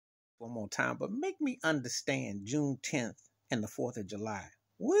one more time, but make me understand June 10th and the 4th of July.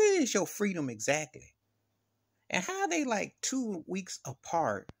 Where is your freedom exactly? And how are they like 2 weeks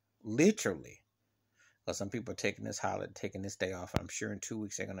apart, literally? Because some people are taking this holiday, taking this day off. I'm sure in 2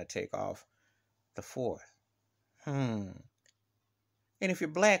 weeks they're going to take off the 4th. And if you're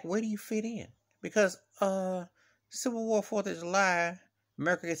black, where do you fit in? Because Civil War, 4th of July,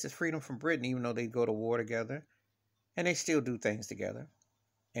 America gets its freedom from Britain, even though they go to war together. And they still do things together.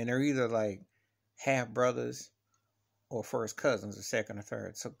 And they're either like half brothers or first cousins or second or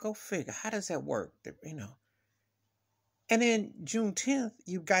third. So go figure. How does that work? And then June 10th,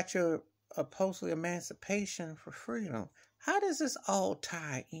 you got your supposedly emancipation for freedom. How does this all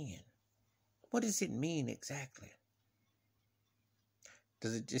tie in? What does it mean exactly?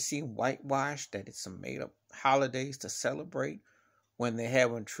 Does it just seem whitewashed that it's some made-up holidays to celebrate when they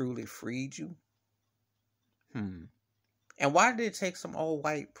haven't truly freed you? And why did it take some old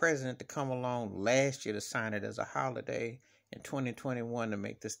white president to come along last year to sign it as a holiday in 2021 to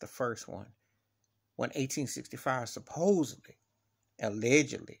make this the first one? When 1865 supposedly,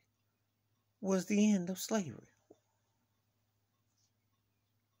 allegedly, was the end of slavery.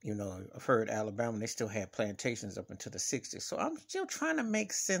 You know, I've heard Alabama, they still had plantations up into the 60s. So I'm still trying to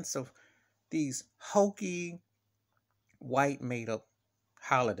make sense of these hokey, white made-up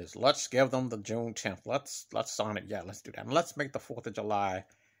holidays. Let's give them the June 10th. Let's sign it. Yeah, let's do that. And let's make the 4th of July.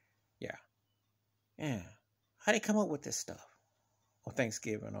 Yeah. How do they come up with this stuff? Or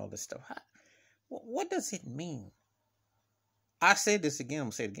Thanksgiving, all this stuff. What does it mean? I said this again. I'm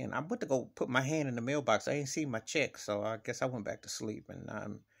going to say it again. I'm about to go put my hand in the mailbox. I ain't seen my check, so I guess I went back to sleep. And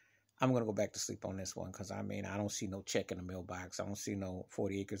I'm going to go back to sleep on this one because, I don't see no check in the mailbox. I don't see no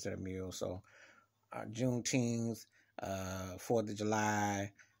 40 acres of a meal. So Juneteenth, 4th of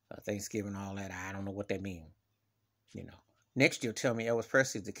July, Thanksgiving, all that, I don't know what that means. Next you'll tell me Elvis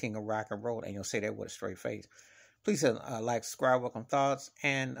Presley is the king of rock and roll, and you'll say that with a straight face. Please like, subscribe, welcome thoughts,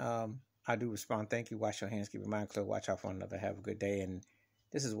 and I do respond. Thank you. Wash your hands, keep your mind clear, watch out for one another, have a good day. And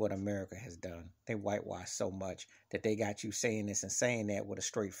this is what America has done. They whitewash so much that they got you saying this and saying that with a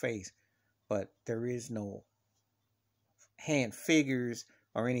straight face, but there is no hand figures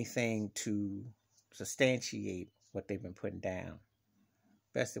or anything to substantiate what they've been putting down,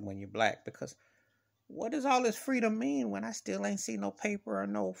 especially when you're black. Because what does all this freedom mean when I still ain't see no paper or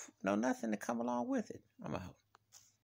no nothing to come along with it? I'm out.